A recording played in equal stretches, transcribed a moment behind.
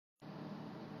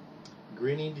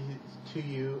Greeting to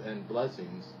you and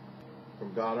blessings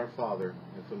from God our Father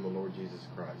and from the Lord Jesus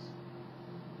Christ.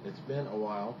 It's been a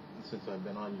while since I've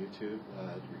been on YouTube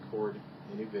to record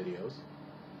any videos,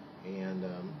 and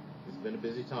it's been a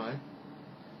busy time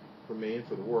for me and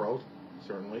for the world,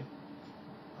 certainly.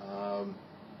 The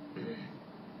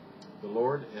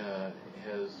Lord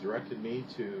has directed me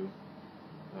to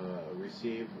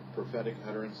receive prophetic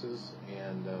utterances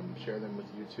and share them with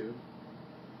YouTube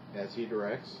as He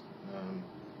directs.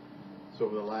 So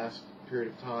over the last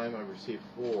period of time, I've received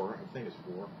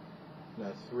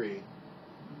three,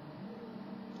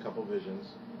 a couple visions.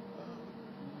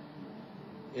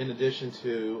 In addition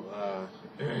to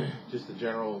just the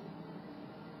general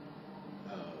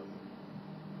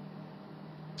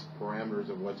parameters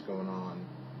of what's going on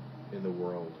in the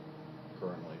world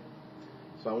currently.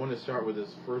 So I want to start with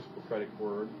this first prophetic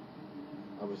word.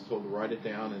 I was told to write it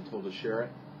down and told to share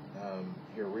it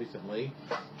here recently.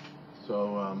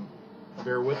 So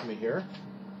bear with me here.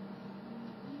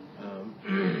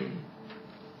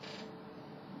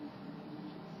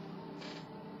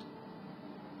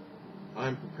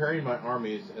 I'm preparing my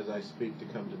armies as I speak to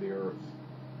come to the earth,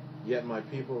 yet my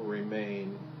people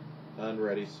remain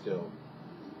unready still.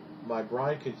 My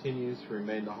bride continues to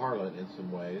remain the harlot in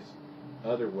some ways,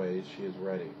 other ways she is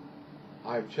ready.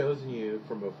 I have chosen you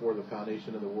from before the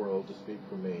foundation of the world to speak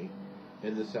for me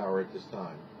in this hour at this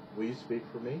time. Will you speak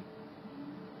for me?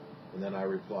 And then I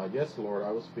replied, yes, Lord,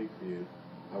 I will speak for you.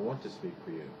 I want to speak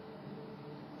for you.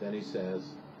 Then He says,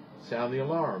 sound the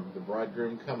alarm, the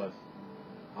bridegroom cometh.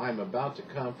 I am about to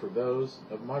come for those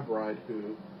of my bride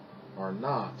who are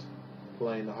not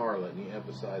playing the harlot, and He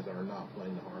emphasized are not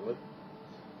playing the harlot,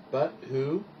 but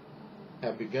who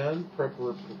have begun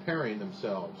preparing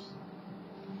themselves.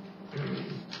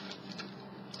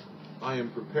 I am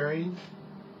preparing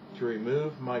to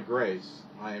remove my grace.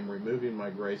 I am removing my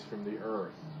grace from the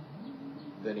earth.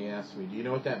 Then He asked me, do you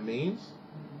know what that means?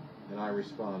 And I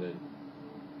responded,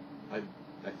 I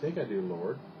think I do,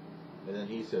 Lord. And then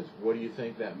He says, what do you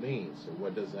think that means? Or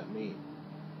what does that mean?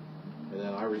 And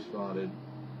then I responded,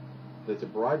 that the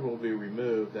bride will be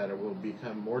removed, that it will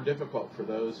become more difficult for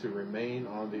those who remain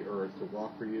on the earth to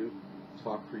walk for you,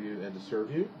 talk for you, and to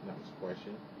serve you. And that was the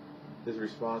question. His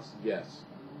response, yes.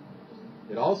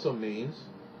 It also means,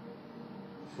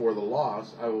 for the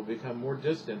lost, I will become more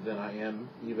distant than I am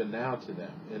even now to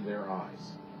them in their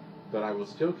eyes, but I will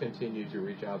still continue to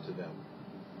reach out to them.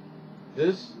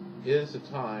 This is the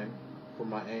time for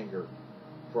my anger,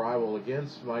 for I will again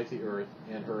smite the earth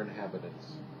and her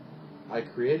inhabitants. I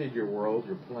created your world,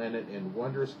 your planet, in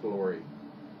wondrous glory,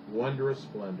 wondrous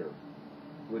splendor.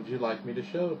 Would you like me to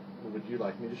show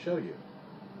you?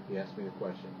 He asked me the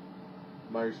question.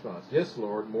 My response, yes,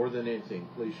 Lord, more than anything,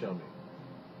 please show me.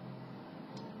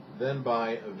 Then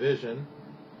by a vision,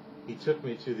 He took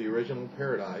me to the original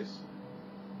paradise,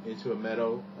 into a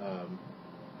meadow,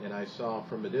 and I saw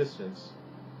from a distance,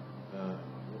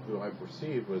 who I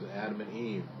perceived was Adam and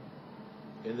Eve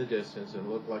in the distance, and it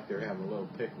looked like they were having a little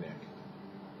picnic.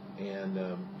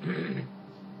 And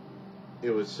it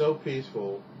was so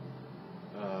peaceful.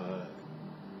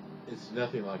 It's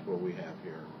nothing like what we have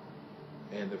here.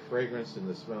 And the fragrance and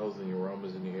the smells and the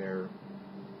aromas in the air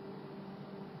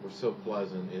were so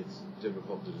pleasant, it's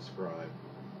difficult to describe.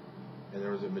 And there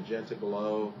was a magenta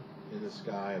glow in the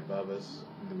sky above us,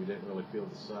 and we didn't really feel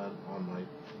the sun on my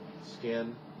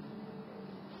skin.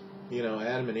 You know,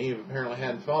 Adam and Eve apparently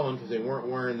hadn't fallen because they weren't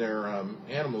wearing their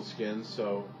animal skins,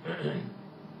 so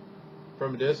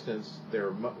from a distance, they're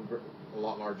a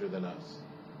lot larger than us.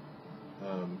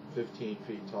 15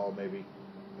 feet tall, maybe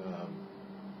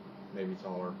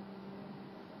taller.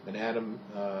 And Adam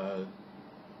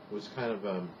was kind of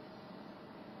a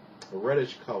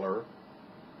reddish color,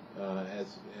 as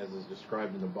is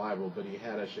described in the Bible, but he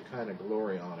had a Shekinah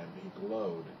glory on him. He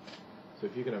glowed. So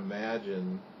if you can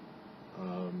imagine,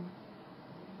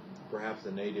 perhaps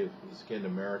a native-skinned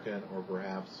American, or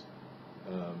perhaps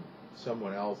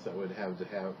someone else that would tend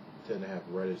to have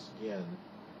reddish skin,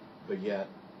 but yet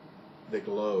they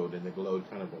glowed, and they glowed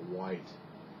kind of a white.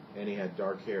 And he had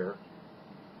dark hair,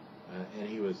 and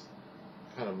he was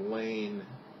kind of laying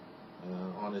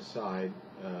on his side,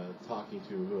 talking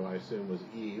to who I assume was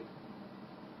Eve,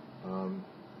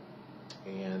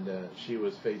 and she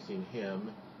was facing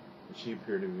him, and she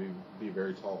appeared to be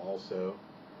very tall also.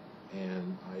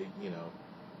 And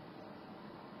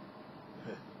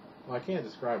well, I can't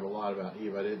describe a lot about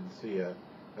Eve. I didn't see a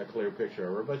clear picture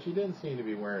of her, but she didn't seem to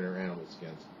be wearing her animal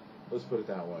skins. Let's put it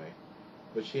that way.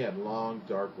 But she had long,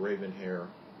 dark, raven hair,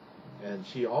 and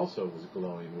she also was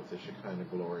glowing with the Shekinah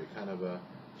glory.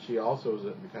 She also was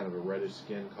kind of a reddish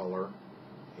skin color,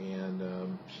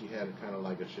 and she had kind of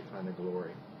like a Shekinah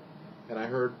glory. And I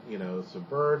heard, some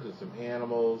birds and some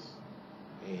animals,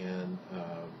 and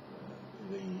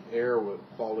the air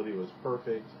quality was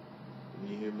perfect.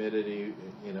 The humidity,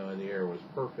 in the air was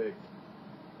perfect.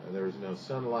 There was no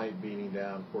sunlight beating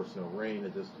down, of course no rain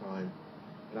at this time.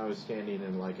 And I was standing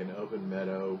in like an open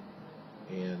meadow,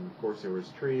 and of course there was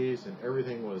trees, and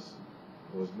everything was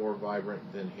more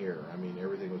vibrant than here. I mean,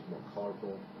 everything was more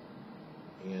colorful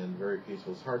and very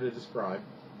peaceful. It's hard to describe,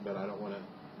 but I don't want to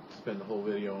spend the whole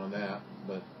video on that.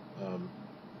 But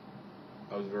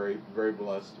I was very, very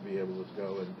blessed to be able to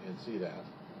go and see that.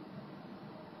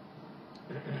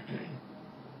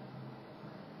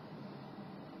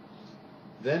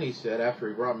 Then he said, after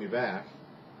he brought me back,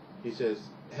 he says,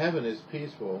 heaven is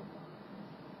peaceful.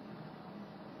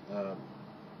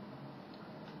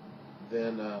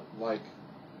 Then like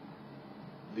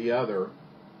the other,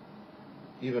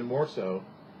 even more so,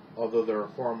 although there are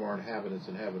far more inhabitants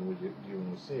in heaven, do you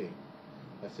want to see?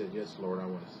 I said, yes, Lord, I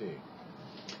want to see.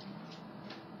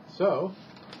 So,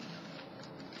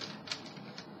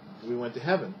 we went to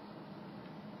heaven.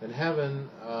 In heaven,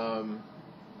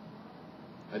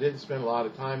 I didn't spend a lot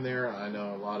of time there. I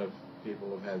know a lot of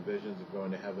people have had visions of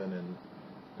going to heaven and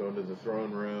going to the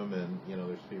throne room, and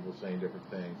there's people saying different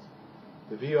things.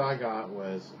 The view I got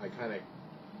was I kind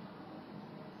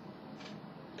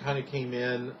of came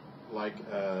in like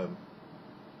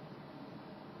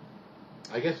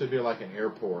I guess it would be like an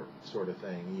airport sort of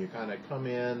thing. You kind of come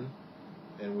in,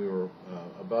 and we were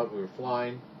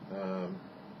flying,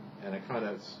 and I kind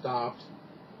of stopped,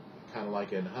 kind of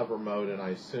like in hover mode, and I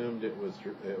assumed it was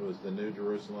the New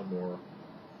Jerusalem, or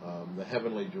the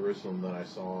heavenly Jerusalem that I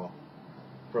saw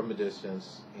from a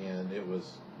distance, and it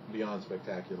was beyond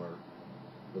spectacular,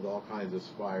 with all kinds of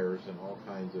spires and all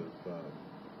kinds of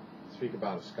speak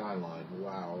about a skyline.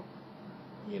 Wow,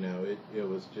 it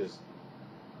was just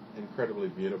incredibly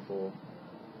beautiful.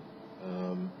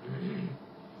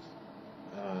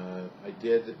 I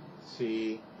did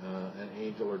see an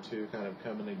angel or two kind of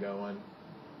coming and going.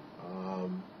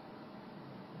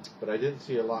 But I didn't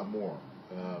see a lot more.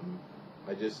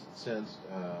 I just sensed,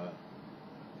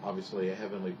 obviously, a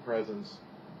heavenly presence,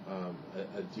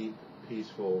 a deep,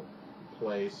 peaceful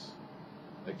place.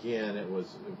 Again, it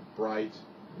was bright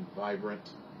and vibrant.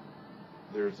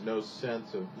 There's no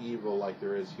sense of evil like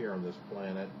there is here on this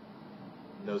planet.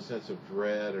 No sense of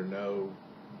dread or no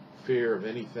fear of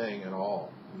anything at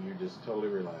all. You're just totally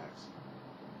relaxed.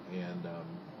 And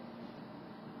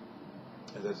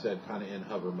as I said, kind of in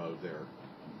hover mode there.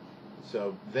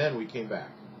 So then we came back.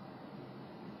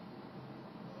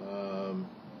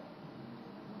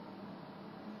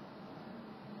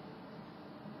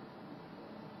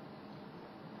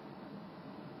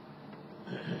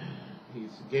 He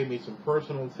gave me some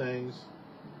personal things,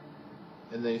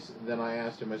 and then I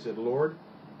asked him, I said, Lord,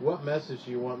 what message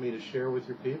do you want me to share with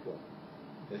your people?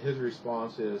 And his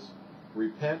response is,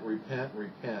 repent, repent,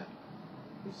 repent.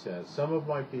 He says, some of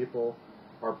my people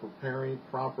are preparing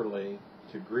properly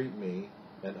to greet me,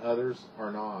 and others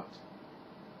are not.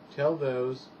 Tell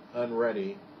those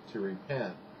unready to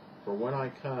repent, for when I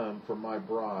come for my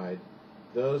bride,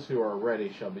 those who are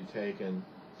ready shall be taken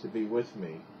to be with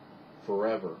me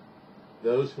forever.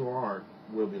 Those who aren't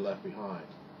will be left behind.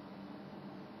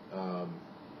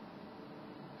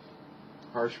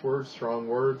 Harsh words, strong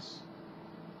words.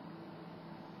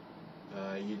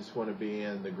 You just want to be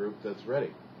in the group that's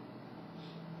ready.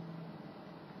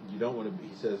 You don't want to be,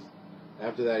 he says,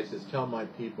 after that he says, tell my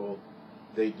people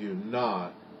they do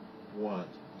not want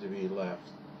to be left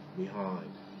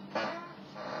behind.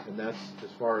 And that's as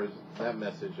far as that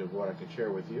message of what I can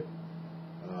share with you.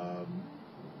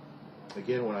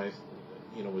 Again, when I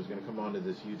was going to come onto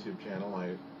this YouTube channel,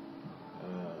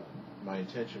 my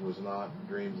intention was not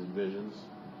dreams and visions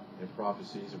and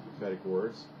prophecies and prophetic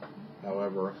words.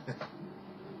 However,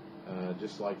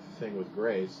 just like the thing with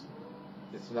grace,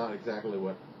 it's not exactly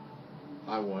what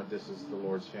I want. This is the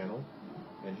Lord's channel,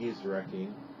 and He's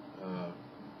directing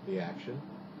the action.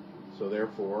 So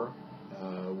therefore,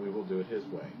 we will do it His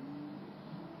way.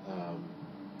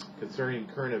 Concerning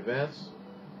current events,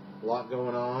 a lot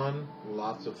going on,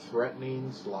 lots of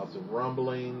threatenings, lots of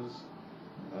rumblings,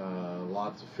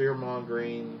 lots of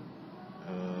fear-mongering,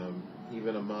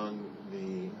 even among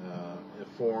the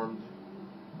informed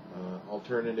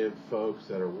alternative folks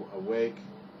that are awake.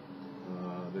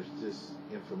 There's just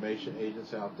information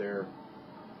agents out there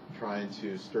trying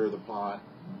to stir the pot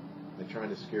and trying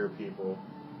to scare people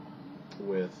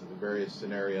with various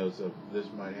scenarios of this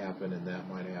might happen and that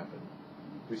might happen.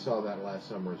 We saw that last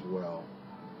summer as well.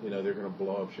 They're going to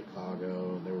blow up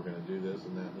Chicago, and they were going to do this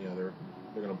and that and the other.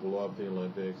 They're going to blow up the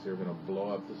Olympics. They're going to blow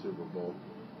up the Super Bowl.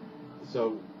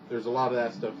 So there's a lot of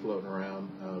that stuff floating around.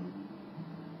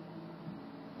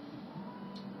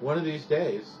 One of these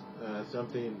days,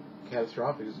 something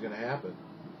catastrophic is going to happen.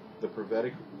 The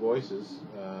prophetic voices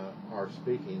are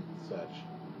speaking such.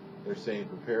 They're saying,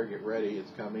 prepare, get ready,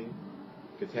 it's coming.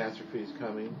 Catastrophe is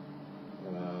coming.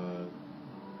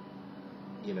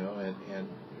 And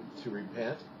to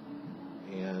repent.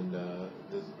 And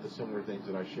the similar things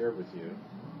that I shared with you.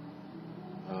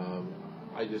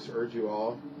 I just urge you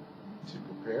all to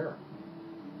prepare.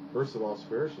 First of all,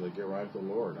 spiritually, get right with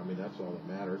the Lord. I mean, that's all that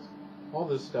matters. All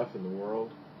this stuff in the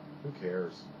world, who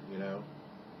cares,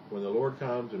 When the Lord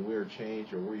comes and we are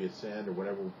changed or we ascend or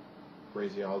whatever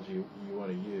phraseology you want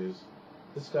to use,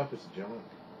 this stuff is junk.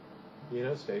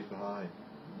 It stays behind.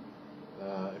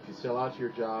 If you sell out to your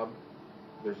job,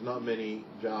 there's not many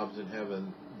jobs in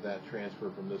heaven that transfer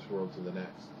from this world to the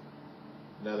next.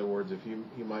 In other words, if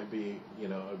you might be,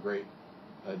 a great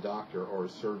doctor or a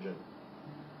surgeon,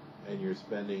 and you're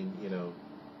spending,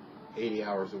 80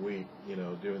 hours a week,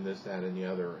 doing this, that, and the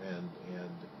other, and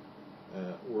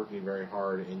working very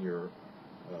hard in your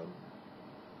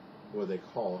what they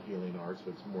call healing arts,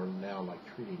 but it's more now like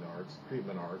treatment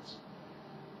arts.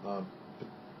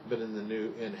 But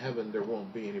in heaven, there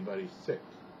won't be anybody sick.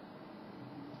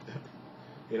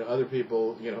 Other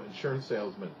people, insurance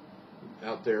salesmen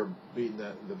out there beating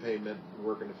the pavement,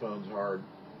 working the phones hard,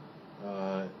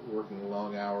 working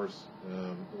long hours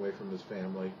away from his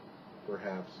family,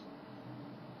 perhaps.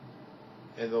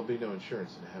 And there'll be no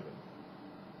insurance in heaven.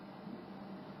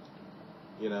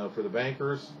 For the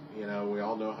bankers, we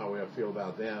all know how we feel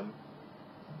about them.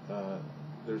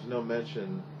 There's no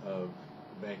mention of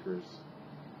bankers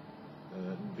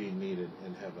being needed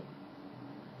in heaven.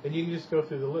 And you can just go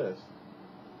through the list.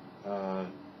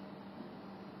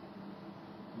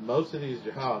 Most of these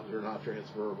jobs are not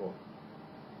transferable.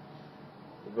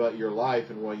 But your life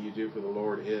and what you do for the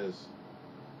Lord is.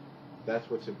 That's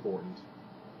what's important.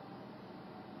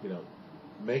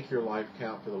 Make your life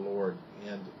count for the Lord.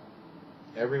 And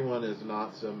everyone is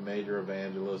not some major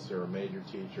evangelist or a major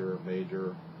teacher or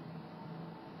major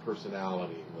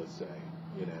personality, let's say.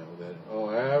 That,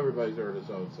 everybody's heard of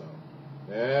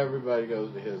so-and-so. Everybody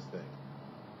goes to his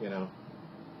thing.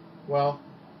 Well,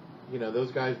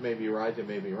 those guys may be right, they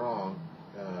may be wrong.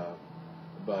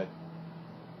 But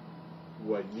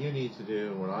what you need to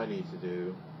do and what I need to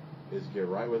do is get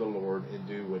right with the Lord and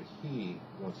do what He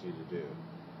wants you to do.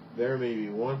 There may be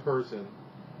one person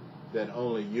that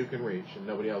only you can reach and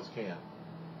nobody else can.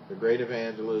 The great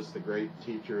evangelist, the great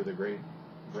teacher, the great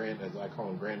grand, as I call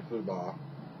him, grand poobah,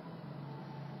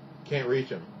 can't reach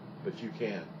him, but you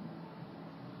can.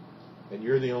 And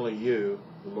you're the only you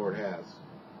the Lord has.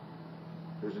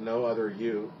 There's no other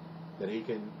you that He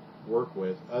can work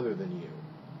with other than you.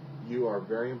 You are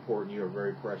very important. You are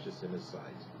very precious in His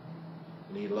sight.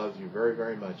 And He loves you very,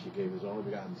 very much. He gave His only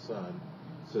begotten Son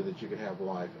so that you could have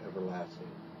life everlasting.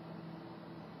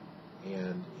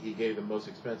 And He gave the most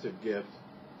expensive gift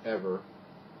ever.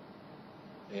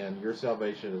 And your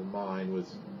salvation and mine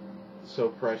was so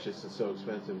precious and so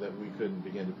expensive that we couldn't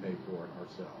begin to pay for it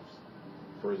ourselves.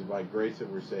 For it is by grace that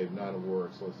we're saved, not of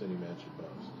works, lest any man should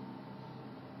boast.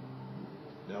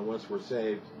 Now, once we're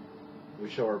saved, we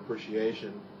show our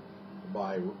appreciation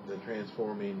by the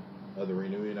transforming of the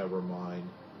renewing of our mind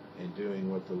and doing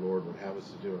what the Lord would have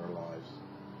us to do in our lives.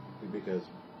 Because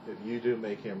if you do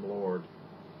make Him Lord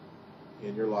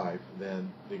in your life,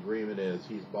 then the agreement is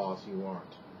He's boss, you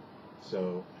aren't.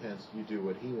 So, hence, you do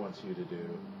what He wants you to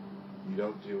do. You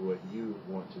don't do what you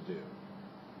want to do.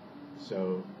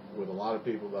 So, with a lot of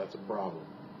people, that's a problem.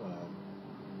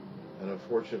 And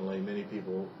unfortunately, many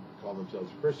people call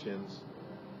themselves Christians,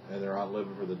 and they're out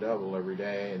living for the devil every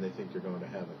day, and they think they're going to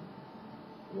heaven.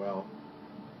 Well,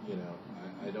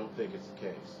 I don't think it's the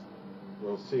case.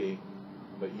 We'll see,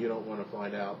 but you don't want to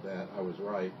find out that I was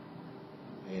right,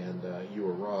 and you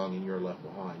were wrong, and you're left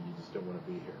behind. You just don't want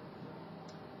to be here.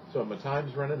 So my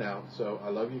time's running out, so I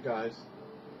love you guys.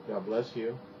 God bless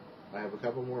you. I have a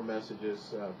couple more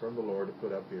messages from the Lord to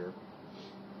put up here,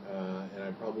 and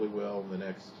I probably will in the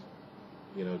next,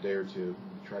 day or two,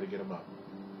 try to get them up.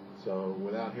 So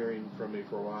without hearing from me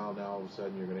for a while, now all of a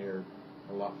sudden you're going to hear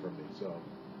a lot from me. So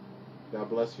God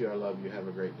bless you. I love you. Have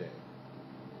a great day.